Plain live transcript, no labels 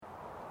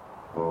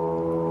Hey,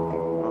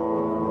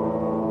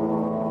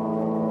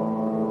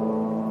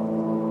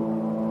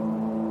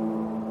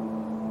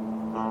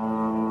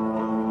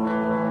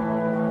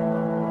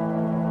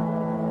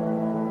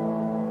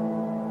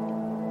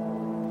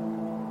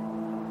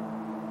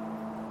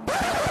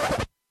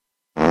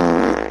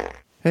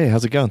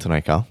 how's it going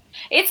tonight, Kyle?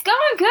 It's going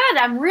good.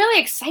 I'm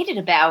really excited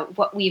about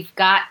what we've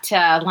got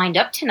lined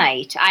up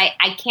tonight.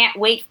 I can't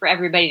wait for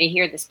everybody to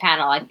hear this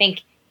panel. I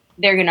think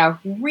they're going to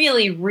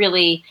really,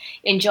 really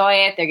enjoy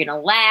it. They're going to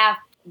laugh.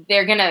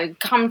 They're going to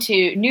come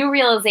to new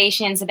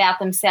realizations about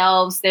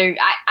themselves.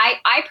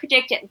 I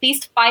predict at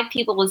least 5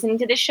 people listening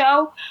to the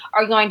show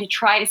are going to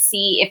try to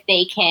see if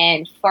they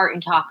can fart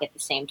and talk at the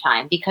same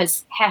time,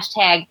 because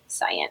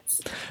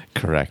 #science.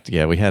 Correct.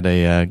 Yeah, we had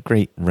a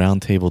great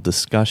roundtable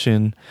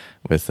discussion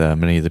with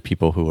many of the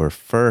people who were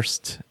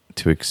first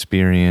to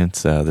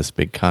experience this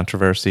big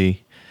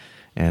controversy.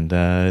 And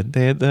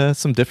they had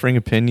some differing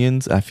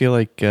opinions. I feel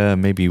like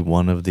maybe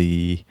one of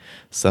the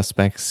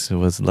suspects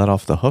was let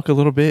off the hook a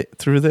little bit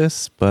through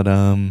this, but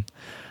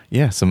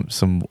yeah,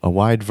 a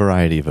wide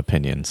variety of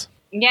opinions.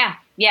 Yeah,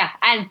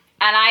 and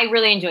I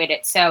really enjoyed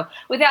it. So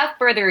without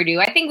further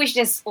ado, I think we should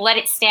just let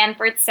it stand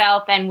for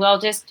itself, and we'll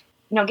just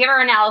give our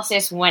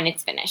analysis when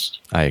it's finished.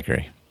 I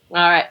agree.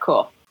 All right,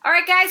 cool. All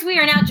right, guys, we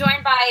are now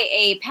joined by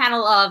a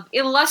panel of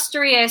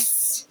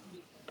illustrious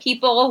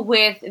people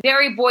with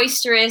very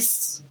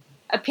boisterous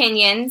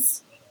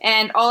opinions,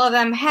 and all of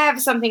them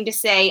have something to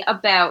say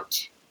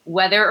about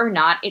whether or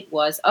not it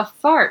was a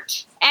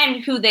fart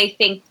and who they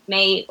think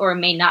may or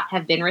may not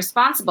have been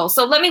responsible.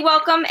 So let me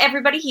welcome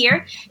everybody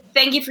here.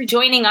 Thank you for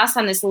joining us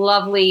on this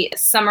lovely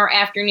summer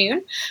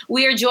afternoon.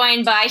 We are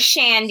joined by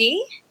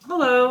Shandy.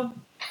 Hello.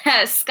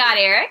 Scott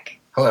Eric.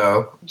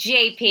 Hello.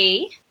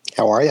 JP.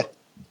 How are you?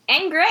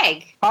 And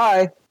Greg.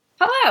 Hi.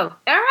 Hello.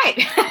 All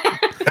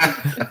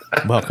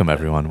right. Welcome,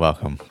 everyone.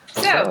 Welcome.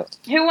 So,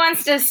 who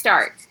wants to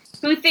start?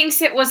 Who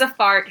thinks it was a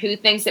fart? Who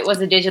thinks it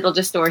was a digital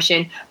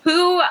distortion?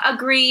 Who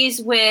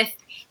agrees with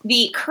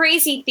the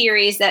crazy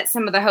theories that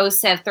some of the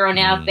hosts have thrown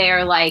out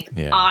there, like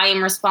I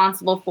am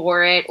responsible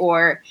for it,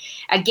 or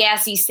a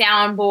gassy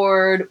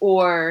soundboard,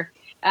 or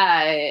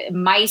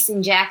mice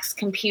in Jack's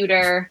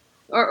computer,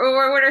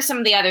 or what are some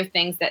of the other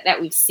things that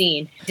we've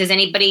seen? Does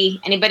anybody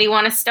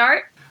want to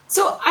start?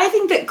 So I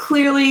think that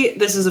clearly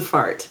this is a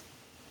fart.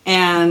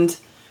 And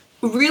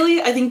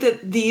really, I think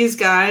that these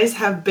guys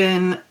have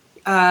been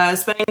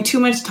spending too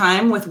much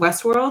time with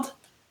Westworld.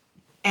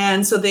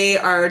 And so they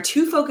are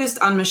too focused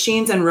on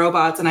machines and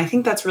robots. And I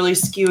think that's really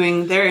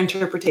skewing their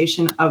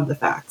interpretation of the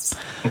facts.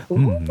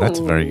 That's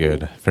very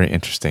good. Very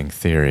interesting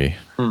theory.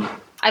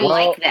 I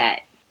like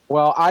that.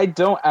 Well, I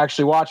don't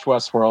actually watch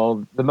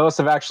Westworld. The most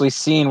I've actually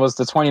seen was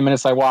the 20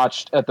 minutes I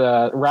watched at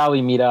the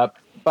rally meetup.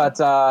 But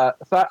so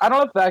I don't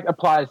know if that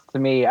applies to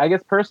me. I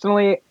guess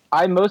personally,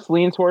 I most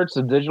lean towards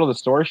the digital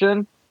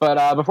distortion.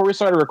 But before we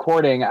started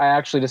recording, I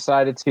actually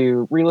decided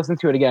to re-listen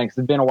to it again because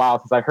it's been a while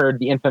since I heard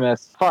the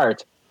infamous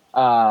fart,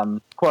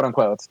 quote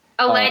unquote.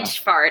 Alleged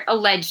fart.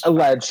 Alleged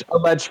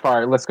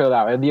fart. Let's go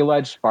that way. The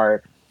alleged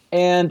fart.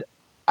 And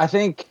I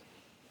think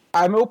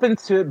I'm open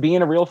to it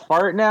being a real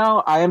fart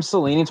now. I am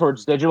still leaning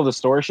towards digital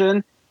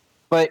distortion.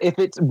 But if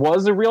it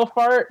was a real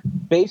fart,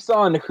 based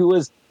on who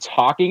was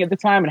talking at the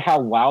time and how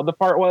loud the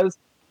fart was,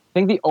 I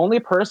think the only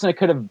person it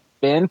could have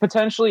been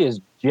potentially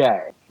is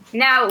Jay.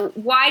 Now,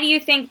 why do you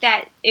think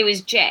that it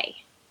was Jay?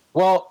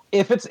 Well,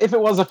 if it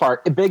was a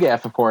fart, a big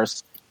F, of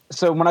course.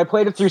 So when I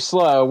played it through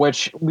slow,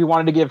 which we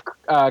wanted to give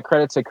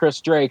credit to Chris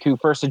Drake, who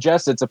first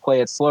suggested to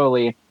play it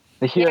slowly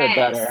to hear it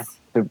better.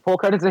 So full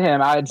credit to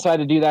him. I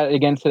decided to do that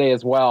again today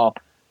as well.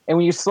 And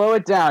when you slow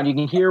it down, you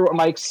can hear what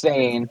Mike's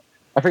saying.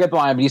 I forget the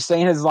line, but he's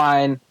saying his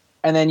line,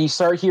 and then you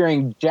start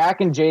hearing Jack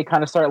and Jay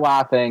kind of start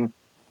laughing,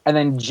 and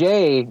then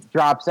Jay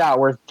drops out,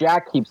 whereas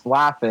Jack keeps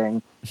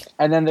laughing,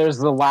 and then there's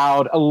the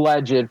loud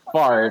alleged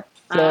fart.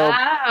 So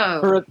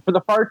for the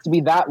fart to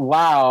be that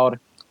loud,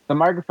 the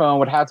microphone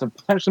would have to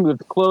potentially move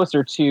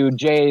closer to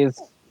Jay's,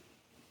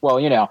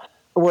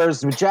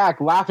 whereas with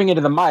Jack laughing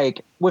into the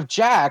mic, with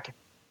Jack,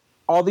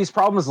 all these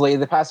problems lately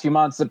the past few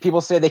months that people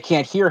say they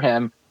can't hear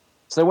him.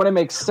 So it wouldn't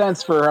make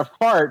sense for a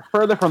fart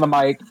further from the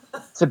mic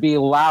to be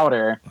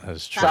louder.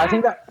 That's true.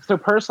 So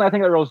personally, I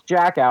think that rolls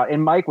Jack out,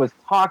 and Mike was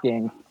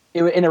talking.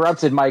 It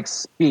interrupted Mike's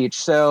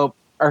speech, or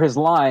his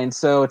line.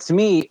 So to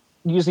me,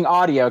 using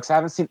audio, because I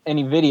haven't seen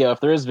any video, if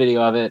there is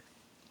video of it,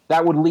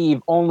 that would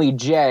leave only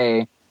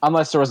Jay,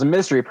 unless there was a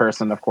mystery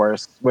person, of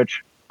course,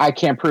 which I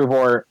can't prove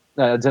or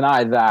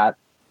deny that.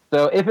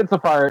 So if it's a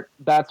fart,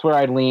 that's where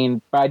I'd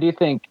lean. But I do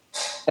think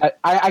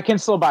I can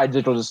still buy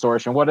digital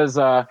distortion. What does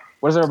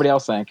everybody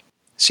else think?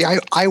 See,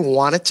 I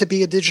want it to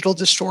be a digital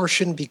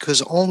distortion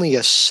because only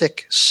a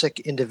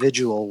sick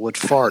individual would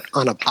fart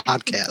on a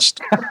podcast.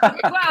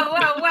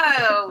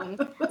 Whoa.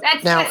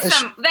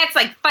 That's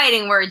like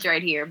fighting words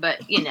right here,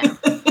 but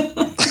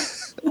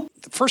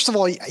First of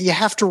all, you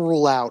have to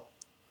rule out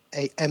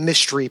a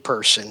mystery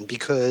person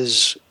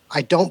because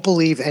I don't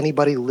believe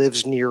anybody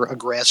lives near a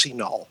grassy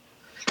knoll.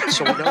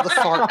 So we know the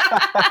fart.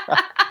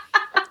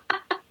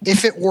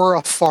 if it were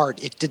a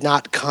fart, it did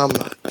not come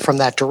from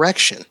that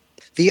direction.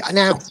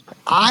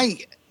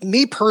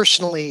 Me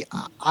personally,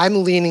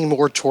 I'm leaning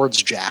more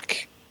towards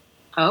Jack.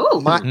 Oh.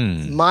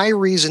 My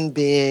reason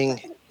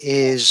being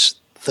is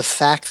the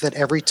fact that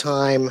every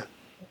time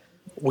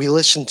we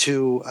listen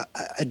to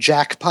a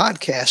Jack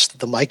podcast,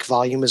 the mic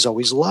volume is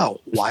always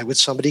low. Why would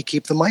somebody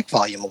keep the mic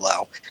volume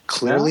low?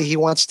 Clearly, he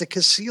wants to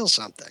conceal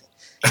something.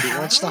 He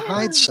wants to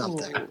hide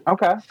something.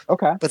 Okay.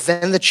 But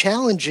then the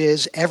challenge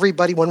is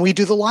everybody, when we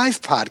do the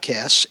live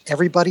podcasts,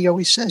 everybody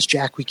always says,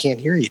 Jack, we can't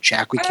hear you.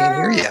 Jack, we can't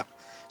hear you.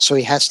 So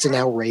he has to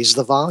now raise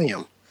the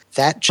volume.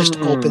 That just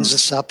opens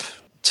us up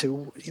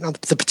to,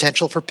 the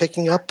potential for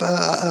picking up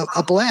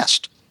a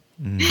blast.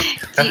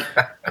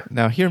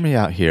 Now, hear me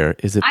out here.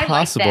 Is it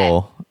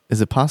possible? Is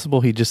it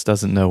possible he just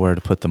doesn't know where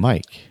to put the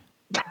mic?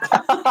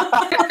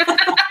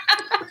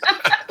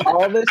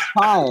 All this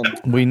time,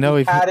 we know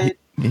he had it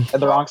at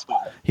the wrong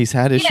spot. He's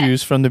had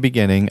issues from the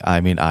beginning. I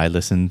mean, I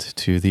listened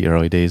to the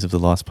early days of the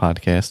Lost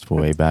podcast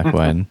way back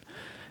when,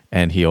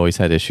 and he always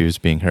had issues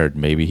being heard.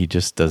 Maybe he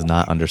just does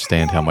not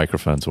understand how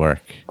microphones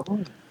work.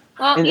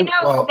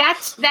 Well,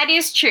 that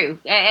is true.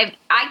 I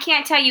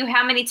can't tell you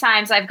how many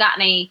times I've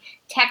gotten a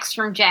text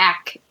from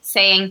Jack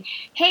saying,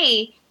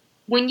 hey,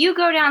 when you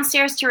go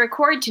downstairs to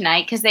record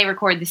tonight, because they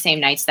record the same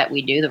nights that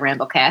we do, the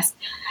Ramblecast,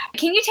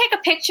 can you take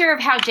a picture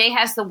of how Jay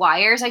has the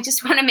wires? I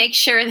just want to make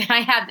sure that I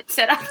have it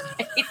set up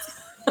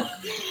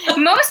right.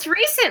 Most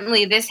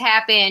recently, this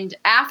happened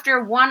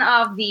after one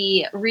of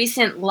the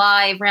recent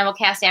live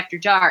Ramblecast After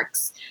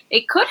Darks.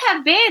 It could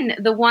have been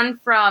the one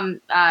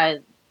from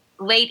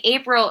late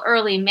April,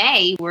 early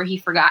May, where he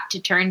forgot to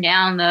turn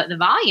down the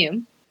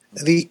volume.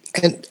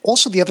 And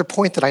also the other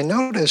point that I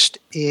noticed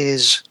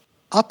is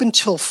up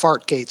until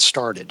Fartgate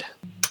started,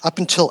 up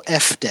until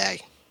F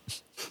Day,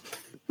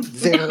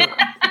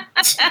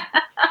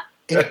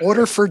 in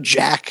order for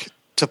Jack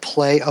to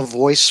play a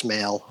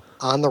voicemail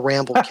on the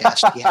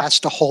Ramblecast, he has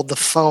to hold the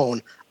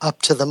phone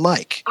up to the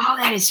mic. Oh,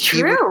 that is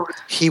true.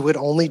 He would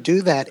only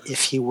do that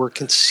if he were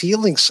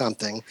concealing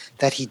something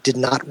that he did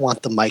not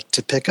want the mic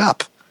to pick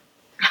up.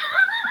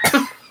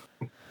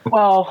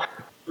 Well,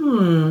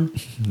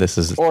 this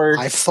is.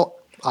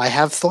 I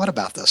have thought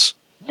about this.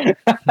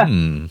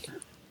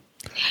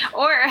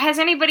 Or has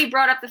anybody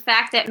brought up the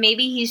fact that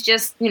maybe he's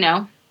just,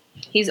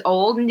 he's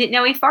old and didn't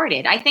know he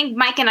farted? I think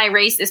Mike and I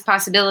raised this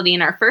possibility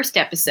in our first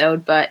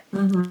episode, but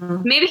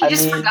maybe he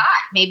forgot.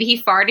 Maybe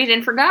he farted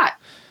and forgot.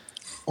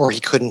 Or he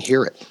couldn't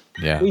hear it.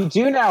 Yeah. We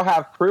do now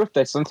have proof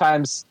that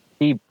sometimes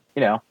he,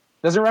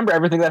 doesn't remember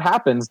everything that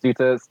happens due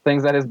to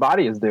things that his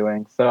body is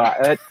doing. So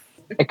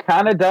it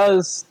kind of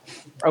does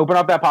open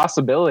up that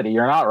possibility.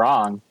 You're not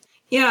wrong.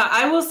 Yeah,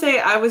 I will say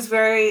I was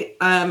very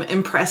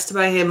impressed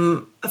by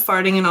him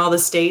farting in all the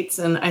states,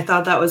 and I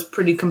thought that was a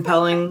pretty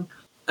compelling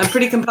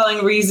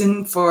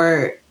reason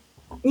for,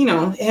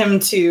 him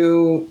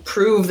to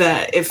prove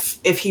that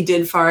if he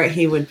did fart,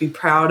 he would be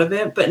proud of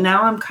it. But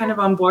now I'm kind of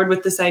on board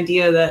with this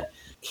idea that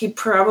he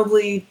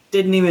probably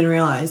didn't even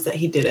realize that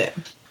he did it.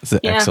 It's an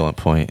excellent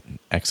point.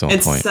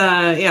 Excellent point.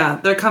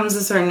 There comes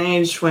a certain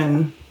age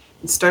when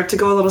you start to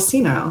go a little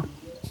senile.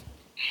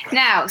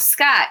 Now,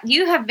 Scott,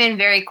 you have been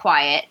very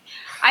quiet.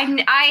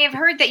 I have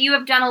heard that you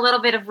have done a little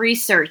bit of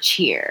research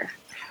here.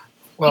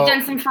 Well, you've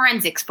done some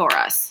forensics for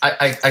us.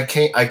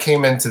 I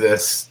came into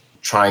this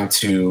trying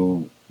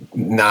to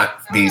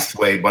not be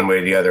swayed one way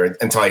or the other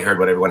until I heard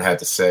what everyone had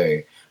to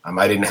say.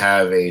 I didn't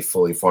have a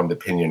fully formed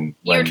opinion.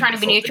 You were trying to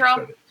be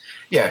neutral?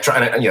 Yeah,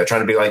 trying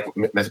to be like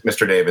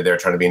Mr. David there,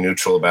 trying to be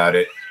neutral about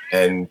it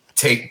and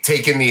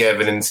take in the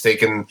evidence,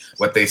 take in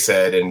what they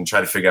said, and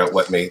try to figure out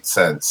what made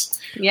sense.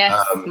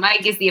 Yes,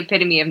 Mike is the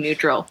epitome of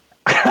neutral.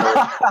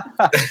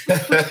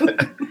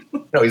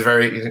 No, he's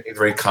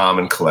very calm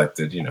and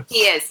collected. He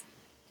is.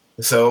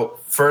 So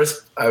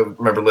first, I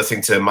remember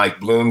listening to Mike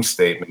Bloom's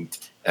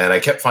statement, and I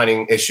kept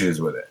finding issues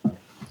with it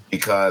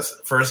because,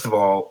 first of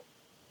all,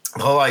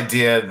 the whole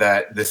idea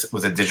that this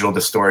was a digital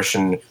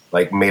distortion,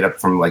 like made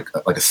up from like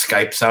a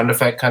Skype sound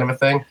effect kind of a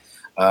thing.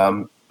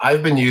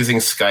 I've been using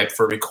Skype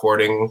for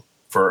recording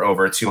for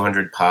over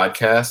 200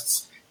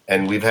 podcasts,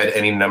 and we've had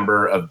any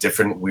number of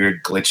different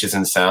weird glitches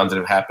and sounds that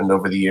have happened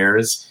over the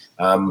years.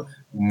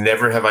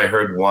 Never have I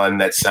heard one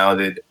that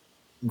sounded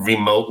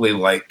remotely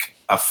like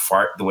a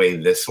fart the way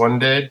this one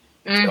did.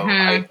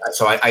 Mm-hmm.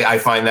 So I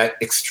find that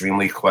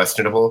extremely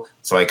questionable.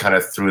 So I kind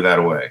of threw that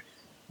away.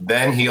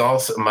 Then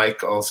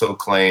Mike also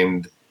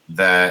claimed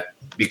that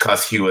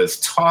because he was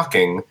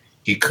talking,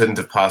 he couldn't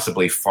have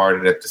possibly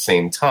farted at the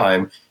same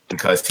time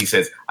because he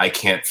says, I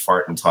can't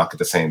fart and talk at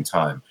the same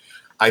time.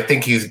 I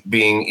think he's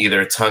being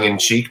either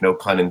tongue-in-cheek, no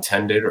pun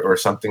intended, or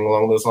something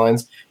along those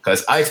lines,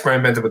 because I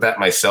experimented with that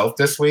myself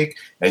this week,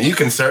 and you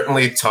can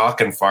certainly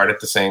talk and fart at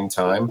the same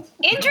time.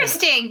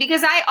 Interesting,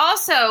 because I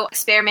also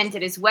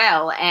experimented as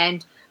well,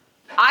 and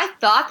I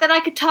thought that I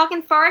could talk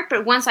and fart,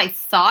 but once I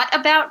thought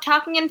about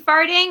talking and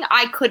farting,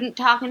 I couldn't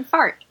talk and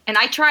fart. And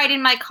I tried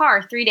in my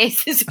car 3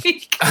 days this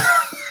week.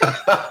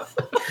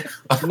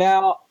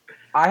 Now,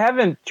 I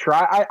haven't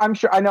tried. I'm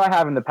sure. I know I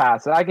have in the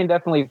past. I can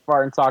definitely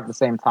fart and talk at the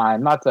same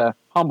time. Not to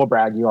humble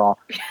brag you all,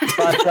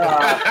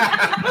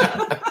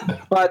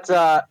 but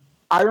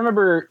I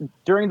remember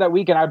during that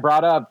weekend I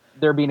brought up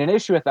there being an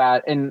issue with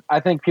that, and I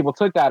think people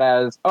took that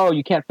as, oh,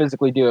 you can't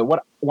physically do it.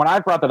 When I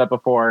brought that up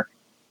before,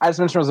 I just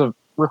mentioned was of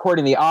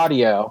recording the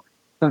audio,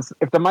 since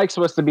if the mic's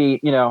supposed to be,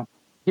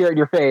 here at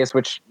your face,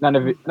 which none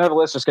of the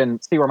listeners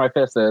can see where my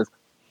fist is.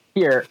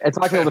 Here, it's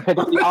not going to be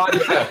able to pick up the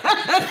audio.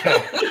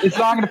 It's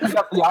not going to pick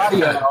up the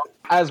audio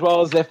as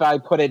well as if I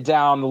put it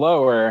down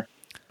lower.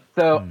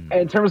 So,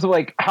 in terms of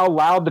like how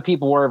loud the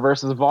people were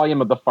versus the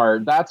volume of the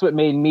fart, that's what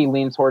made me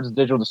lean towards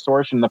digital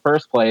distortion in the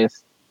first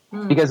place,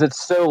 because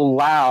it's so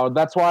loud.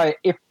 That's why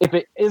if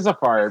it is a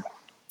fart,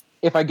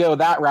 if I go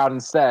that route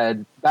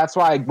instead, that's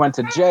why I went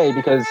to Jay,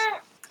 because,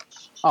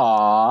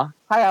 hi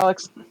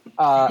Alex.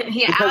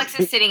 Alex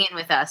is sitting in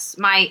with us.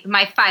 My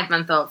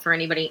 5-month-old, for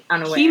anybody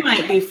unaware. He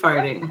might be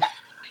farting.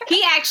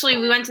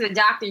 We went to the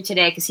doctor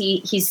today because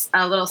he's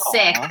a little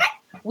sick.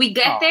 We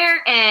get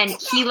there and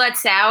he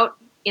lets out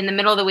in the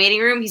middle of the waiting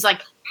room. He's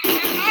like,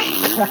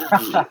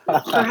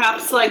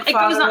 perhaps like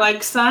father,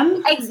 like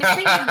son.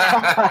 Exactly.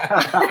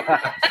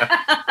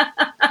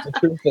 The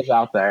truth is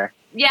out there.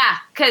 Yeah,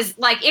 because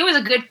it was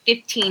a good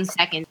 15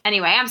 seconds.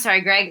 Anyway, I'm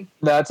sorry, Greg.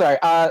 No, that's all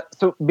right.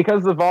 So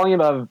because the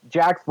volume of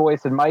Jack's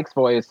voice and Mike's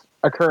voice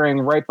occurring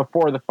right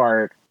before the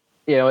fart,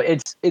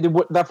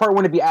 that fart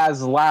wouldn't be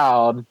as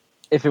loud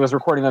if it was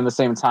recording them at the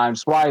same time.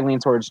 That's why I lean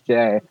towards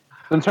Jay.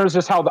 So in terms of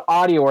just how the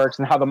audio works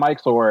and how the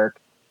mics will work,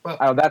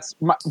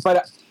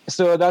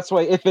 so that's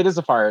why if it is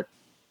a fart,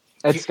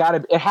 it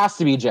has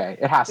to be Jay.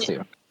 It has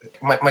to.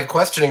 My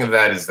questioning of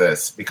that is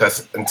this,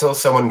 because until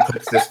someone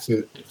puts this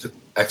to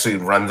actually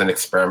runs an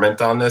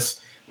experiment on this,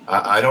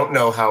 I don't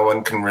know how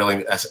one can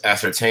really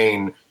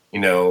ascertain,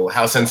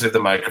 how sensitive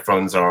the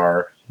microphones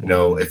are.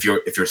 If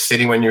you're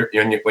sitting when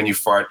you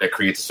fart, that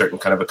creates a certain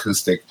kind of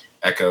acoustic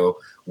echo.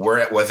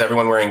 Was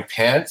everyone wearing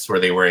pants?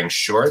 Were they wearing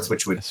shorts?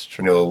 Which would,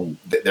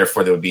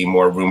 therefore there would be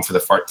more room for the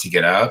fart to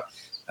get out.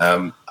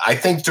 I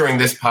think during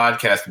this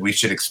podcast we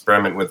should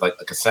experiment with like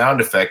a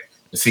sound effect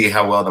to see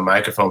how well the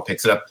microphone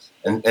picks it up,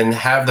 and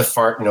have the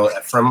fart,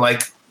 from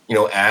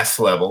ass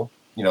level,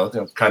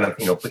 kind of,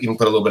 even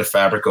put a little bit of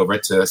fabric over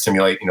it to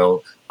simulate,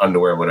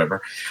 underwear or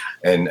whatever,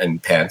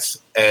 and pants,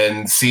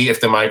 and see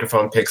if the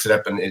microphone picks it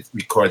up and it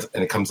records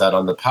and it comes out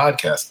on the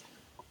podcast.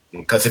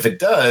 Because if it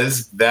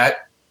does,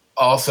 that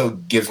also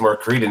gives more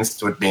credence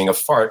to it being a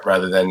fart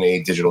rather than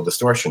a digital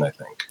distortion, I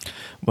think.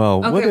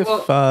 Well, what if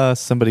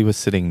somebody was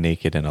sitting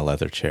naked in a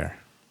leather chair?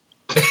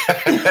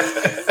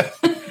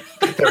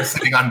 They're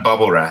sitting on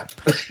bubble wrap.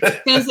 I was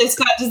going to say,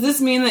 Scott, does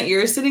this mean that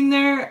you're sitting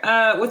there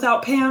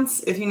without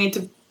pants if you need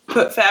to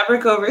put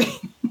fabric over it?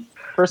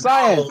 For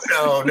science.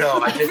 Oh, no.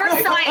 For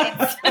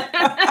science.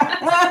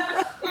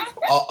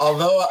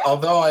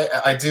 Although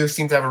I do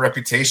seem to have a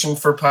reputation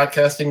for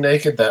podcasting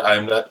naked, that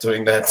I'm not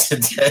doing that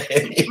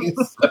today.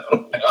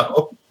 So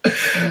no.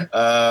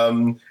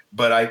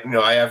 But I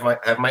have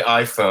my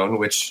iPhone,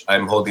 which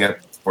I'm holding up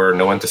for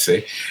no one to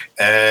see,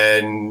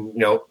 and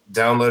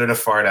downloaded a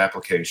fart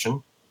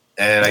application,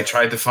 and I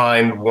tried to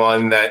find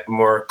one that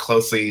more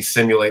closely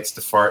simulates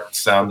the fart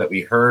sound that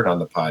we heard on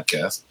the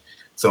podcast.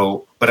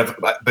 So, but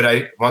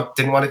I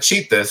didn't want to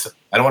cheat this.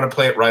 I don't want to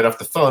play it right off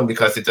the phone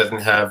because it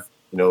doesn't have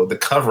the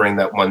covering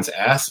that one's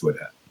ass would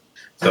have.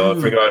 So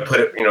if we're going to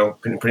put it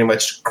pretty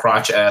much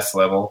crotch ass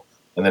level,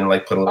 and then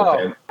put a little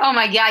bit. Oh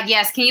my God!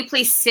 Yes, can you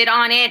please sit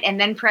on it and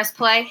then press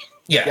play?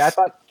 Yes. Yeah,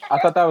 I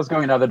thought that was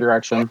going another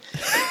direction.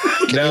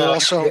 No,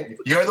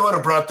 you're the one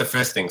who brought up the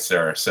fisting,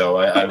 sir. So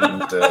I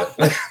wouldn't.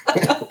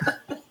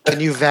 Can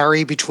you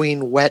vary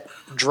between wet,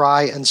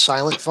 dry, and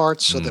silent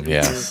farts so that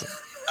yes.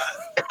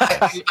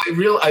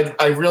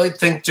 I really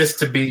think, just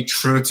to be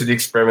true to the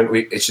experiment,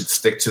 it should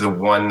stick to the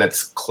one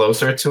that's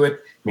closer to it.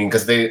 I mean,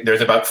 because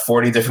there's about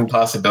 40 different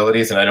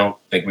possibilities, and I don't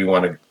think we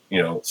want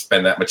to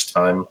spend that much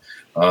time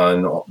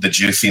on the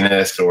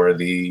juiciness or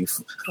the.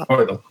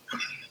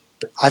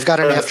 I've got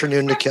an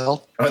afternoon to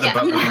kill. Or the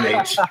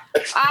mage.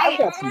 I've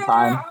got some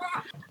time.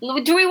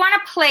 Do we want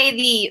to play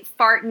the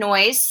fart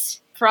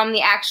noise from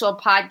the actual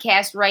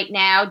podcast right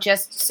now,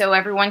 just so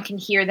everyone can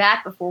hear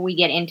that before we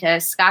get into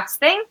Scott's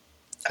thing?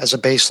 As a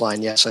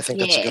baseline, yes, I think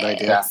that's a good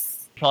idea.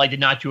 Probably did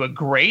not do a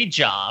great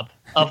job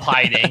of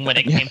hiding when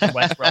it came to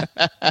Westworld.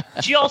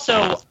 She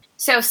also...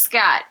 So,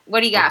 Scott, what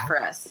do you got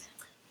for us?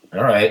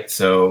 All right,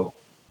 so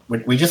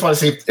we just want to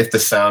see if the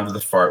sound of the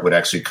fart would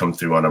actually come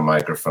through on a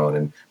microphone.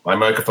 And my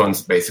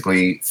microphone's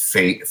basically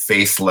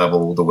face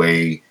level,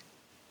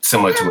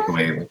 similar to the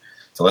way.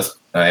 So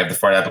I have the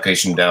fart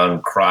application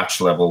down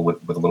crotch level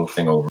with a little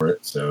thing over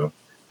it. So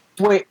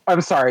wait,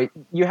 I'm sorry.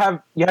 You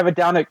have it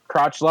down at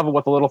crotch level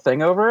with a little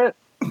thing over it?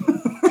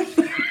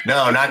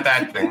 No, not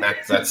that thing.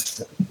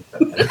 That's.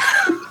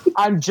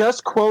 I'm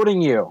just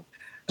quoting you.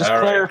 Just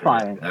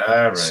clarifying.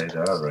 All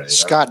right.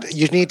 Scott,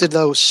 you need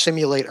to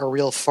simulate a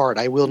real fart.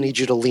 I will need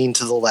you to lean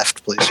to the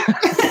left, please.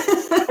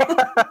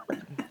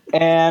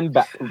 And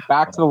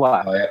back to the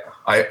left.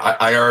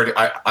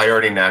 I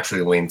already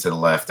naturally lean to the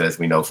left, as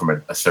we know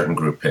from a certain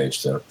group page.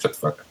 So shut the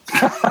fuck up.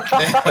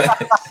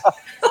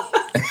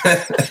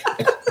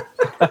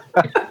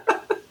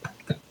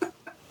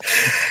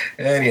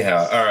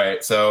 Anyhow, all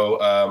right. So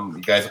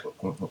you guys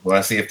want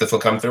to see if this will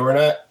come through or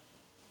not?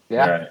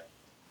 Yeah. All right.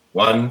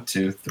 1,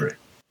 2, 3.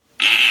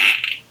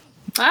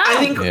 Wow.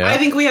 I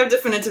think we have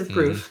definitive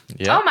proof.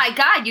 Yeah. Oh my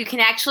God, you can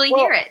actually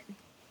hear it.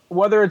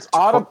 Whether it's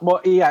audible,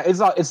 well, yeah, it's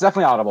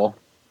definitely audible.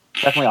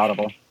 Definitely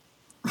audible.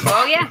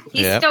 Oh yeah,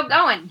 he's Yep. still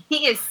going.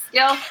 He is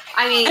still.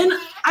 I mean, And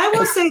I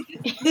will say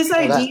this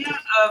idea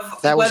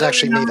of That was whether or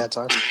actually me not- that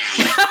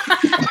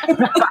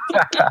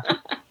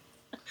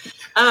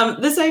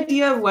time. This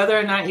idea of whether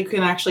or not you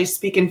can actually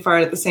speak and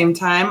fart at the same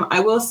time,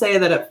 I will say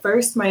that at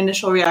first my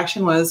initial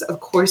reaction was, of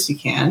course you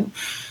can.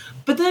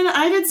 But then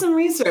I did some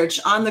research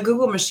on the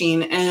Google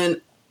machine, and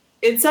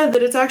it said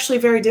that it's actually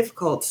very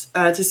difficult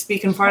to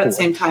speak and fart at the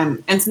same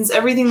time. And since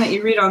everything that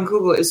you read on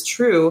Google is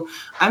true,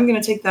 I'm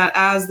going to take that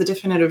as the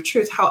definitive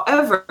truth.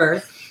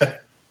 However,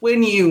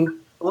 when you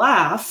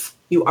laugh,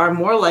 you are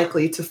more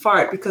likely to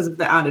fart because of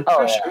the added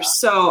pressure. Yeah.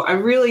 So I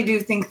really do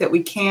think that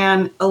we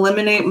can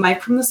eliminate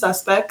Mike from the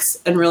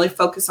suspects and really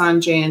focus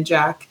on Jay and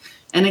Jack.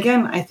 And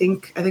again, I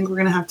think we're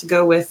going to have to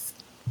go with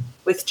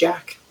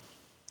Jack.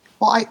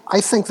 Well,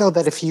 I think though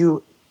that if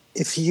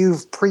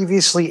you've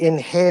previously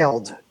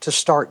inhaled to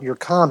start your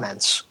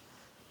comments,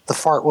 the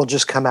fart will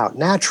just come out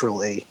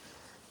naturally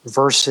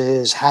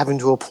versus having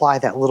to apply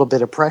that little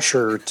bit of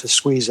pressure to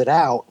squeeze it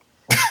out.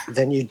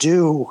 Then you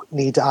do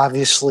need to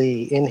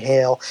obviously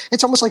inhale.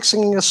 It's almost like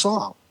singing a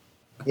song.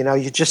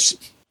 You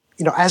just,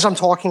 as I'm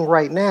talking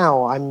right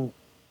now, I'm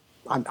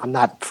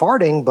not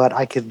farting, but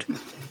I could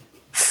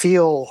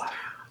feel.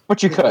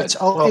 But you could. It's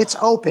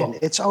open.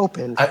 It's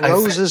open.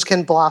 Roses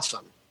can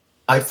blossom.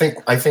 I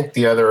think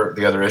the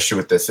other issue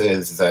with this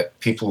is that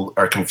people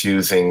are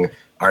confusing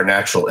our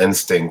natural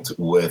instinct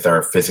with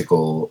our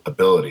physical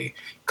ability,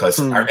 because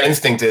our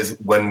instinct is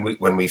when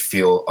we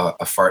feel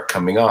a fart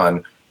coming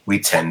on, we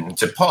tend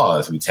to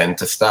pause, we tend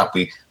to stop,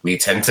 we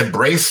tend to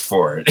brace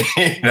for it.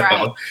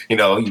 Right.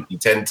 You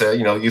tend to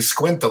you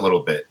squint a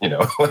little bit,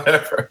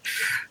 whatever.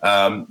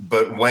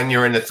 But when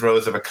you're in the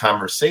throes of a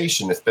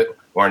conversation,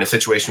 or in a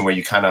situation where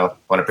you kind of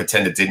want to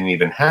pretend it didn't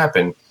even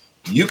happen,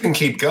 you can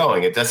keep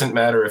going. It doesn't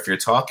matter if you're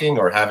talking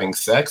or having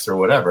sex or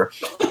whatever.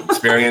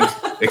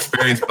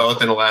 Experience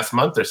both in the last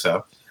month or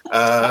so.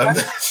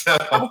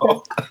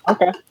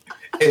 Okay.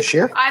 This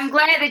year? I'm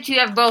glad that you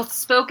have both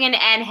spoken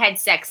and had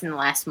sex in the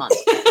last month.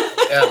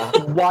 Yeah.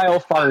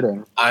 While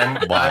farting.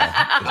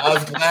 I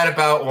was glad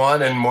about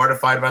one and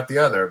mortified about the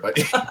other, but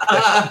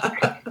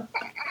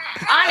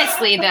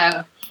Honestly,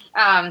 though,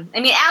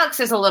 Alex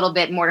is a little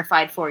bit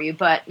mortified for you,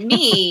 but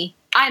me,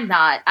 I'm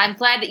not. I'm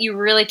glad that you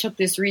really took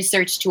this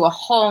research to a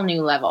whole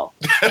new level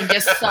and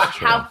just saw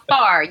how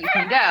far you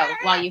can go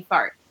while you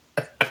fart.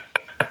 But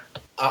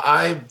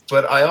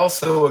I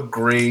also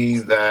agree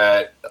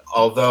that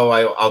although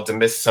I'll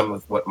dismiss some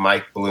of what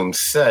Mike Bloom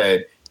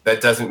said, that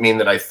doesn't mean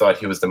that I thought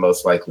he was the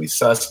most likely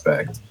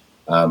suspect.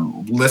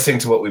 Listening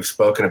to what we've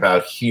spoken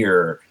about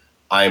here,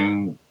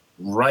 I'm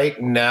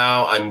kind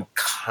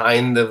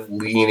of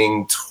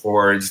leaning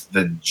towards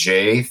the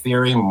Jay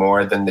theory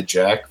more than the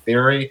Jack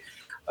theory.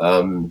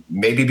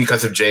 Maybe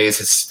because of Jay's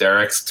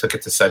hysterics took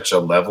it to such a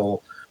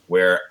level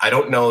where I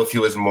don't know if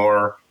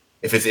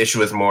his issue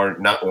was more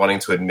not wanting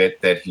to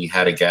admit that he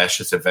had a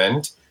gaseous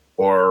event,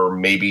 or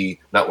maybe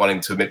not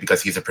wanting to admit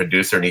because he's a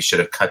producer and he should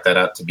have cut that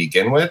out to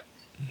begin with.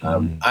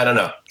 I don't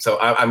know. So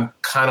I'm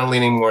kind of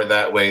leaning more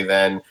that way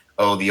than,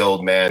 the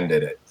old man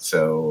did it.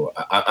 So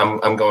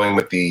I'm going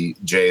with the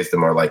Jay is the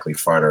more likely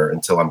farter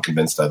until I'm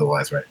convinced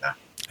otherwise right now.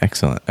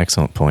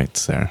 Excellent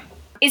points there.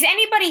 Is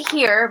anybody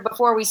here,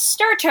 before we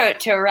start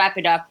to wrap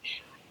it up,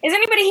 is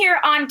anybody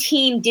here on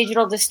Team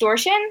Digital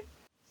Distortion?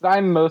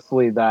 I'm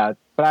mostly that,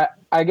 but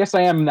I guess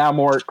I am now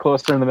more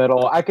closer in the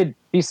middle. I could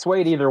be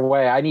swayed either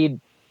way. I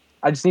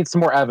just need some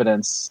more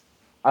evidence.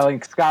 I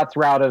think Scott's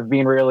route of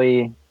being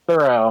really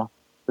thorough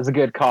is a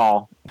good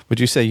call. Would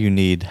you say you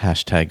need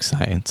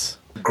 #science?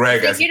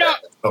 Greg, I'm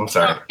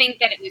sorry. I don't think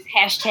that it was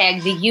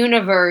hashtag the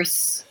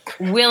universe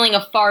willing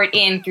a fart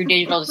in through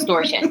digital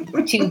distortion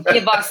to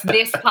give us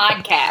this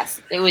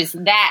podcast. It was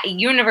that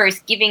universe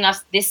giving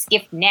us this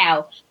gift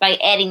now by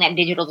adding that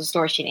digital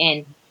distortion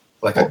in.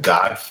 Like a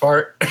God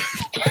fart?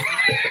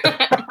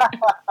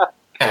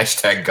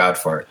 #God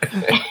fart.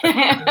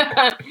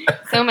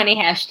 So many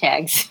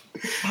hashtags.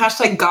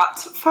 #got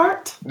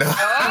fart? No.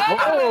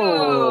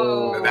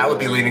 Oh. That would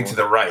be leaning to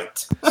the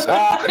right.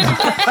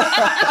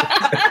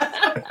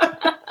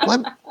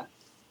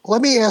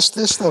 Let me ask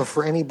this, though,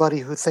 for anybody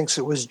who thinks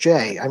it was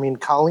Jay. I mean,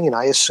 Colleen,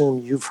 I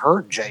assume you've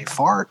heard Jay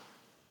fart.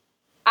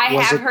 I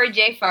have heard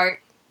Jay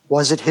fart.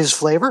 Was it his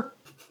flavor?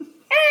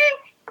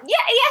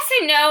 Yeah, yes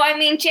and no. I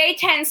mean, Jay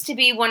tends to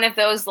be one of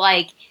those,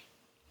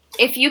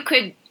 if you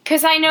could,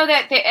 because I know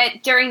that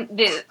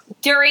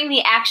during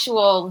the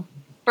actual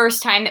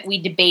first time that we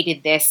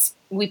debated this,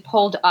 we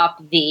pulled up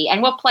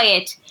and we'll play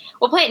it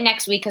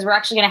next week because we're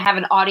actually going to have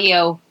an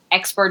audio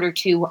expert or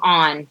two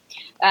on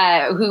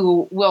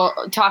who will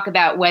talk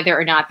about whether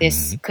or not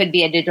this could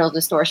be a digital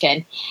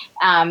distortion.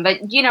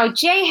 But,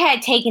 Jay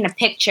had taken a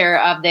picture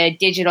of the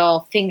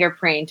digital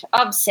fingerprint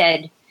of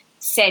said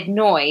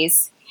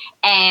noise.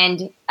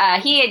 And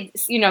he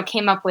had,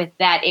 came up with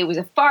that it was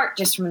a fart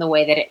just from the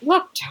way that it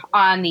looked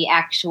on the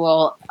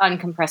actual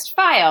uncompressed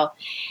file.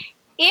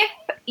 If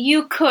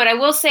you could, I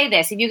will say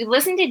this, if you could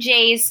listen to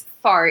Jay's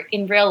fart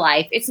in real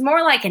life, it's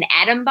more like an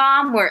atom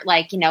bomb where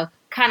it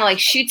kind of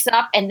shoots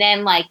up and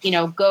then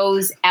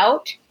goes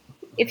out.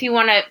 If you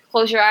want to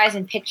close your eyes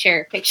and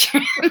picture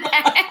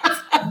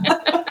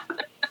that.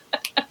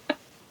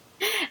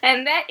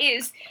 And that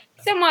is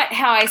somewhat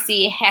how I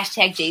see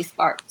hashtag Jay's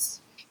farts.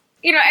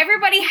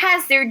 Everybody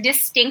has their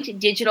distinct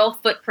digital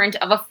footprint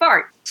of a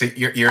fart. So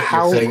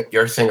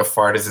you're saying a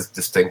fart is as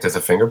distinct as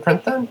a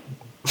fingerprint then?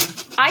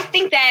 I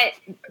think that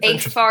a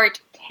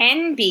fart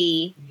can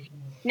be.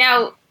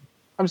 Now,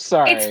 I'm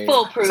sorry. It's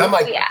foolproof. I'm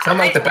like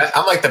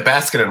the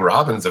Baskin and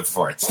Robbins of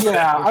farts.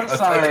 Yeah, I'm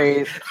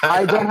sorry.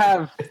 I don't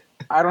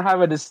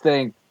have a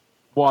distinct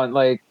one.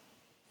 Like,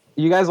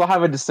 you guys all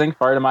have a distinct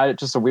fart. Am I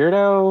just a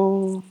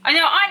weirdo? I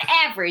know.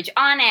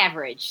 On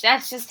average,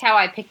 that's just how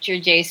I picture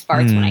Jay's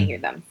farts when I hear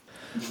them.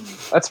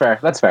 That's fair.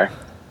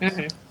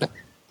 Mm-hmm.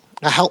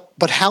 Now,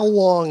 how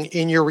long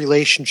in your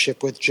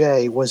relationship with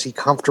Jay was he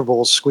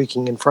comfortable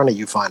squeaking in front of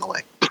you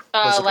finally?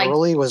 Was it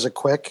early? Was it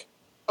quick?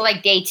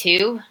 Like day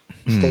 2.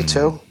 Day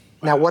 2?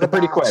 Now, what about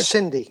pretty quick.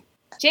 Cindy?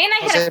 Jay and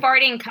I had a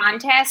farting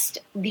contest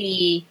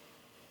the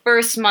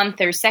first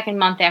month or second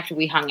month after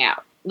we hung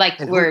out.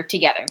 We're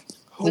together.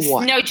 Who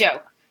won? No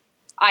joke.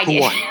 I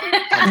did.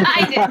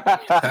 I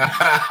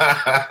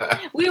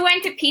did. We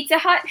went to Pizza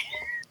Hut.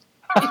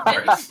 And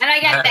I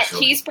got that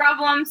cheese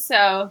problem,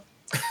 so...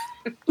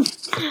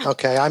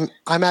 Okay, I'm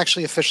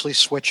actually officially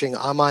switching.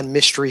 I'm on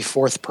mystery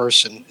fourth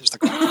person. Is the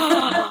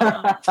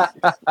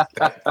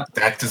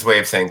That's his way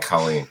of saying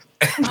Colleen.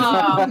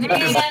 Oh,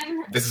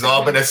 man. This has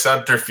all been a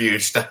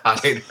subterfuge to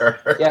hide her.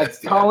 Yeah,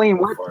 Colleen,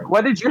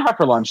 what did you have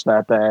for lunch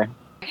that day?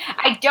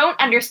 I don't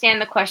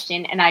understand the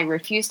question, and I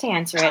refuse to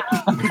answer it.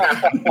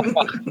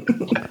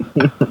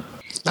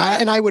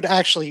 And I would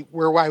actually,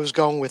 where I was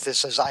going with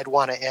this is I'd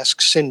want to ask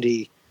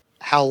Cindy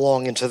how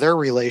long into their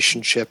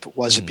relationship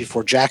was it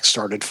before Jack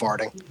started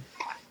farting?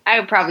 I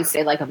would probably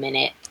say a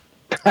minute.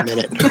 A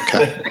minute,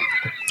 okay.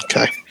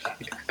 Okay.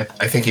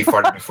 I think he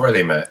farted before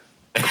they met.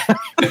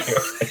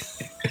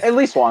 At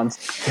least once.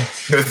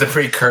 It was the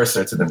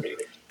precursor to the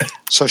meeting.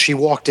 So she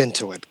walked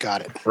into it.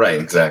 Got it.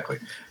 Right, exactly.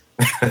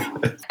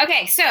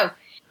 Okay, so,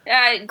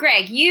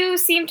 Greg, you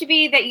seem to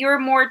be that you're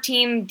more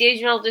team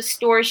digital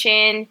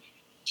distortion.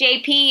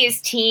 JP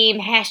is team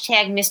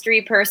hashtag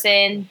mystery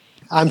person.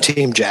 I'm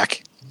team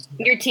Jack.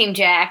 You're team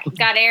Jack.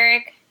 Got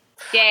Eric?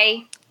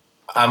 Jay?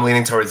 I'm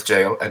leaning towards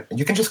Jay.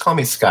 You can just call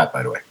me Scott,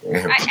 by the way.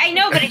 I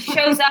know, but it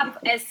shows up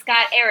as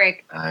Scott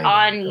Eric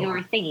on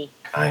your thingy.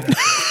 I know.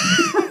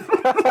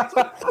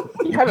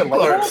 You haven't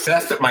People are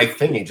obsessed with my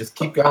thingy. Just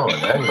keep going.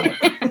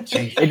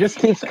 It just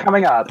keeps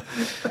coming up.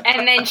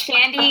 And then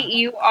Shandy,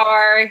 you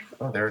are...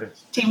 Oh, there it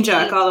is. Team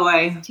Jack all the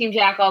way. Team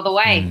Jack all the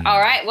way. All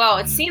right. Well,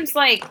 it seems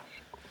like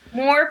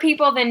more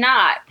people than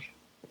not.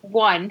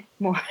 One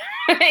more.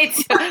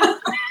 It's 2 to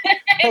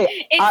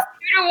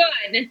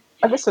 1.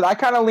 Like I said, I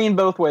kind of lean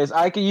both ways.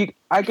 I could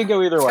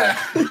go either way. All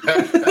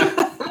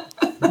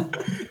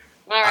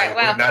right.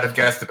 I would not have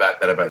guessed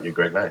that about you,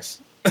 Greg.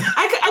 Nice.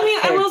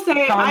 I will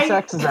say,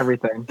 context is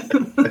everything.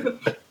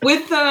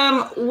 with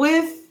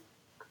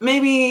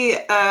maybe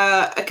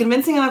a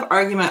convincing enough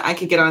argument, I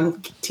could get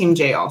on Team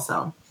J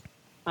also.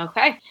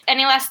 Okay.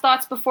 Any last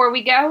thoughts before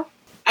we go?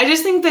 I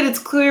just think that it's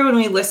clear when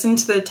we listen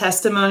to the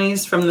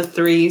testimonies from the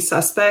 3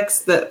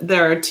 suspects that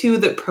there are 2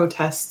 that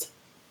protest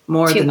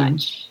more Too than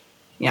much.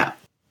 Yeah.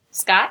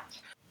 Scott?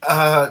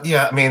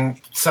 Yeah, I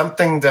mean,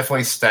 something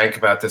definitely stank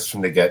about this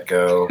from the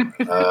get-go.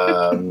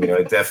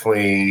 You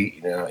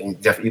definitely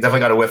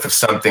got a whiff of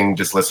something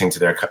just listening to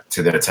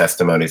their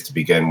testimonies to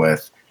begin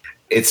with.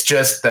 It's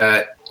just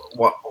that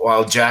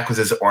while Jack was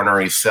his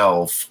ornery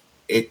self,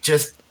 it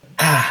just,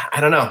 I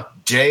don't know.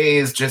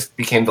 Jay just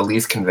became the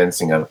least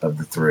convincing of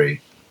the 3.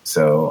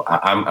 So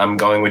I'm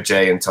going with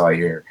Jay until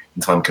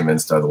I'm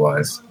convinced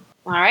otherwise.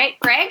 All right,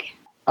 Greg?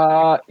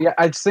 Yeah,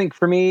 I just think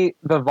for me,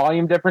 the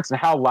volume difference and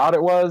how loud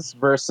it was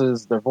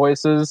versus their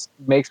voices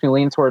makes me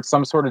lean towards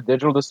some sort of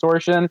digital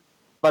distortion.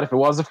 But if it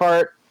was a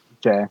fart,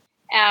 Jay.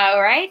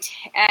 All right.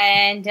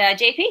 And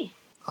JP?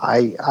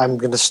 I'm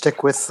going to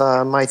stick with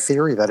my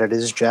theory that it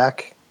is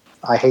Jack.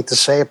 I hate to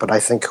say it, but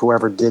I think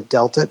whoever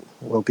dealt it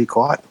will be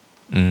caught.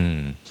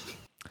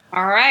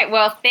 All right.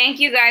 Well,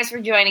 thank you guys for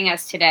joining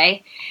us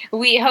today.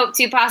 We hope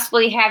to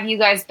possibly have you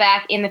guys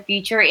back in the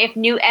future if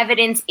new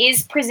evidence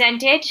is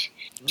presented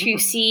to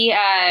see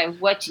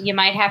what you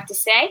might have to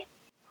say.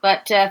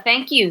 But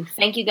thank you.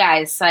 Thank you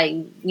guys.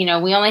 We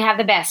only have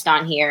the best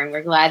on here, and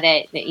we're glad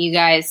that you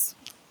guys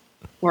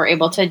were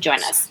able to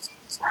join us.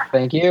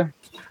 Thank you.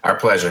 Our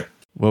pleasure.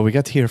 Well, we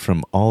got to hear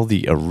from all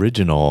the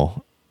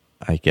original,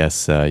 I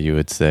guess you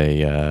would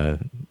say,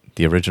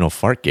 the original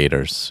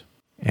Fartgaters.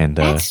 And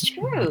that's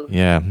true.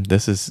 Yeah,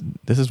 this is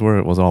where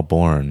it was all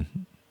born.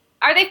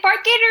 Are they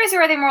Fartgaters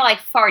or are they more like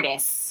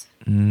Fartists?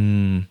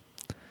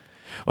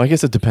 Well, I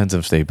guess it depends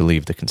if they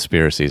believe the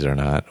conspiracies or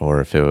not,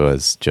 or if it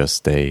was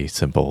just a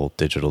simple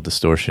digital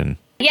distortion.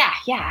 Yeah.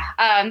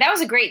 That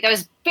was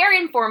very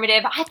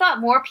informative. I thought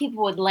more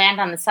people would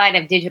land on the side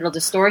of digital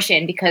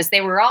distortion because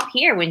they were all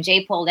here when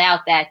Jay pulled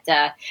out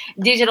that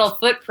digital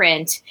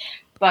footprint.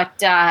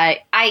 But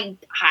I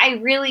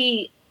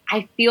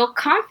feel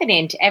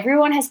confident.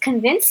 Everyone has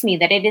convinced me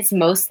that it is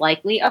most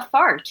likely a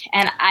fart.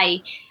 And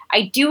I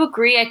do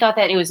agree. I thought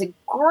that it was a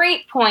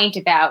great point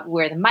about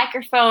where the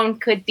microphone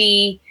could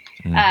be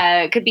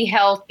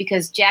held,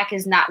 because Jack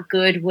is not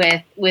good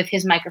with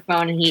his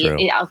microphone, and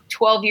he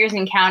 12 years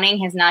and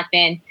counting has not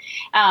been.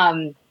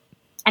 I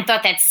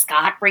thought that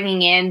Scott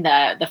bringing in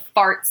the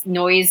fart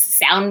noise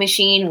sound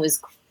machine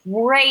was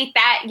great.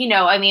 That,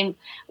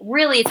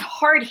 really it's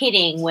hard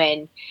hitting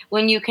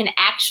when you can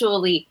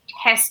actually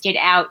test it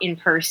out in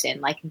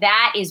person. Like,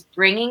 that is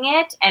bringing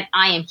it, and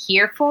I am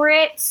here for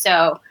it.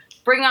 So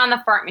bring on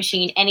the fart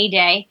machine any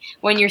day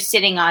when you're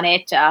sitting on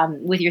it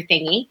with your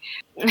thingy.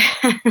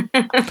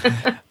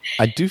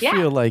 I do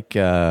feel like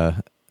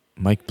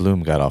Mike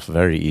Bloom got off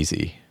very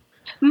easy.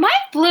 Mike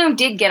Bloom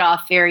did get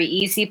off very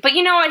easy, but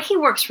you know what? He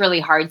works really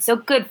hard, so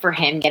good for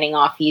him getting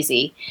off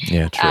easy.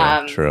 Yeah,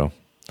 true.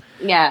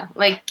 Yeah,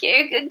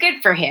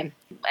 good for him.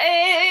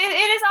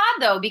 It is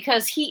odd, though,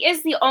 because he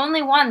is the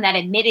only one that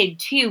admitted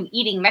to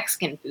eating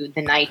Mexican food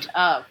the night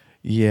of.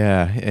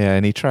 Yeah,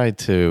 and he tried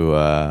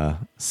to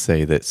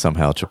say that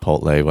somehow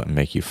Chipotle wouldn't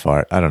make you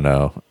fart. I don't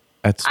know.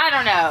 I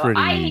don't know.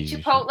 I ate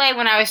Chipotle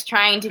when I was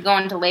trying to go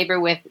into labor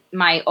with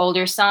my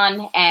older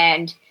son,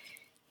 and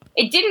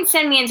it didn't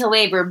send me into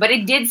labor, but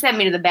it did send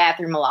me to the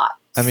bathroom a lot.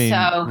 I mean,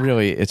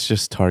 really, it's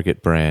just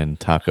Target brand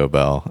Taco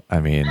Bell. I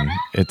mean,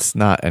 it's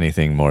not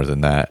anything more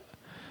than that.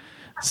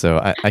 So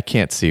I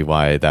can't see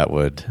why that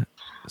would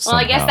somehow...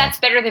 Well, I guess that's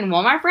better than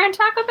Walmart brand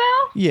Taco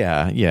Bell?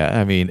 Yeah.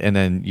 I mean, and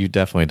then you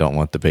definitely don't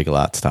want the Big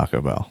Lots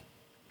Taco Bell.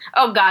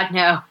 Oh, God,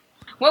 no.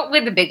 What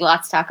would the Big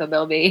Lots Taco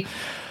Bell be?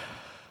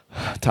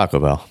 Taco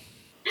Bell.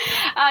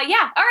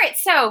 Yeah. All right.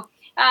 So,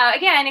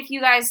 again, as you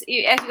guys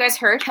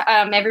heard,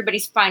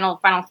 everybody's final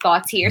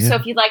thoughts here. Yeah. So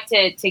if you'd like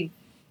to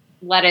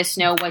let us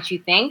know what you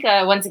think.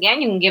 Once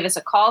again, you can give us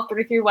a call,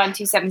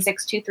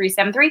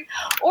 331-276-2373,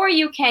 or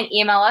you can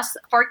email us,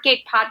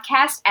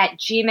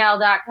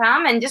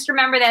 fartgatepodcast@gmail.com. And just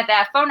remember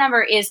that phone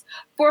number is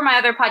for my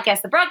other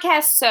podcast, The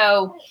Broadcast.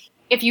 So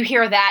if you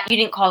hear that, you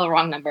didn't call the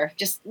wrong number.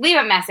 Just leave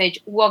a message.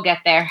 We'll get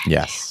there.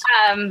 Yes.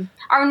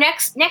 Our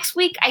next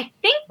week, I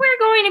think we're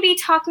going to be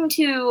talking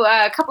to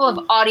a couple of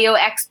audio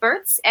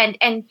experts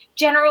and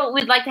general.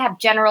 We'd like to have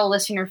general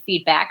listener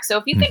feedback. So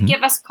if you could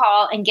give us a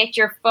call and get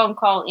your phone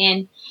call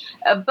in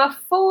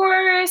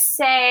before,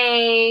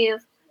 say,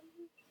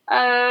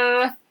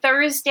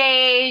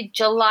 Thursday,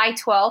 July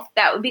 12th,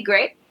 that would be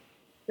great.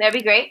 That'd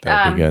be great.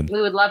 That'd be good.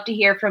 We would love to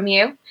hear from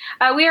you.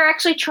 We are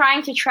actually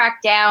trying to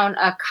track down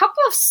a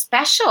couple of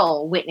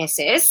special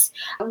witnesses.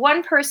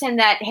 One person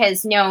that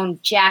has known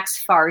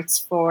Jack's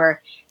farts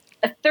for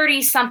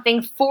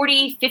 30-something,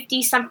 40,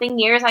 50-something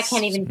years. I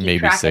can't even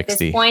keep track 60. At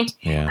this point.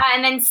 Yeah.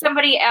 And then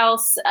somebody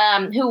else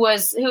who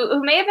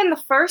may have been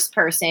the first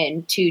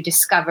person to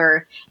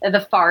discover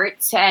the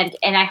farts.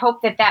 And I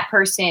hope that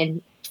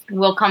person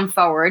will come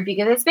forward,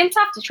 because it's been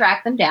tough to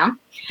track them down.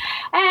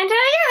 And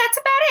that's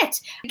about it.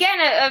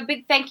 Again, a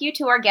big thank you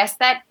to our guest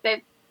that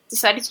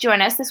decided to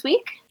join us this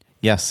week.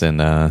 Yes,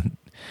 and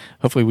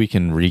hopefully we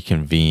can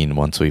reconvene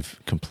once we've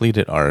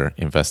completed our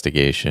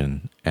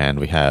investigation and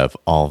we have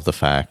all of the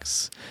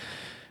facts.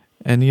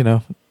 And,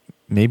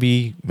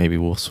 maybe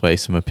we'll sway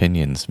some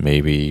opinions.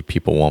 Maybe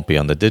people won't be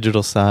on the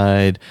digital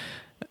side.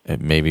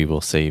 Maybe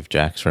we'll save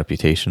Jack's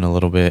reputation a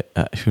little bit.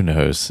 Who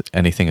knows?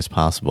 Anything is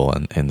possible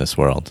in this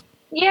world.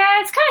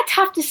 Yeah, it's kind of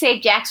tough to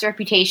save Jack's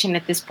reputation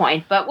at this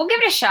point, but we'll give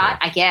it a shot,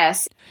 I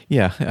guess.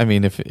 Yeah, I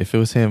mean, if it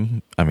was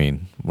him, I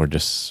mean, we'll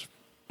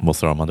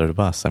throw him under the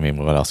bus. I mean,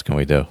 what else can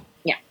we do?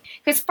 Yeah,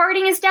 because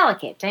farting is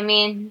delicate. I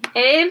mean,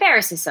 it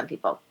embarrasses some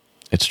people.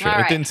 It's true.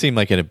 It didn't seem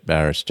like it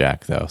embarrassed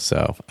Jack, though,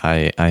 so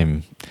I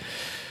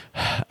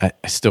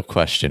still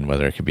question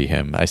whether it could be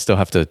him. I still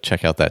have to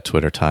check out that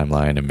Twitter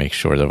timeline and make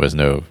sure there was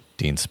no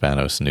Dean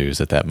Spanos news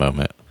at that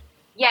moment.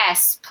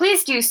 Yes,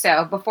 please do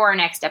so before our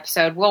next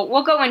episode.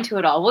 We'll go into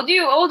it all. We'll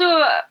do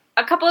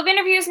a couple of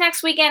interviews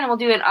next weekend, and we'll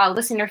do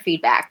listener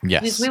feedback.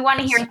 Yes. Because we want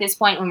to hear at this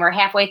point, when we're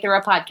halfway through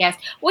our podcast,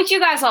 what you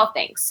guys all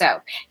think.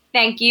 So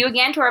thank you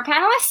again to our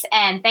panelists,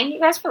 and thank you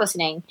guys for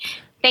listening.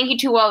 Thank you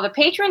to all the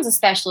patrons,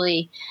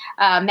 especially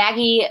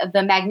Maggie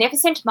the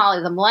Magnificent,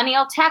 Molly the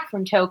Millennial, Tack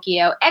from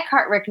Tokyo,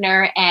 Eckhart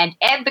Rickner, and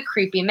Ed the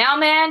Creepy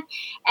Mailman,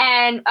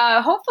 and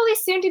hopefully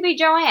soon to be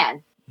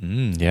Joanne.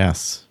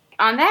 Yes.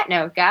 On that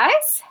note,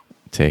 guys,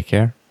 take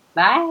care.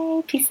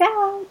 Bye. Peace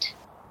out.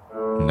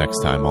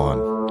 Next time on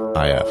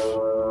IF,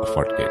 a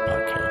Fartgate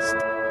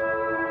podcast.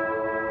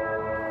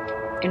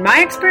 In my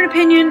expert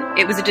opinion,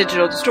 it was a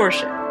digital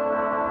distortion.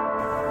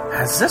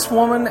 Has this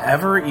woman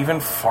ever even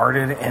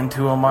farted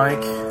into a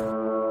mic?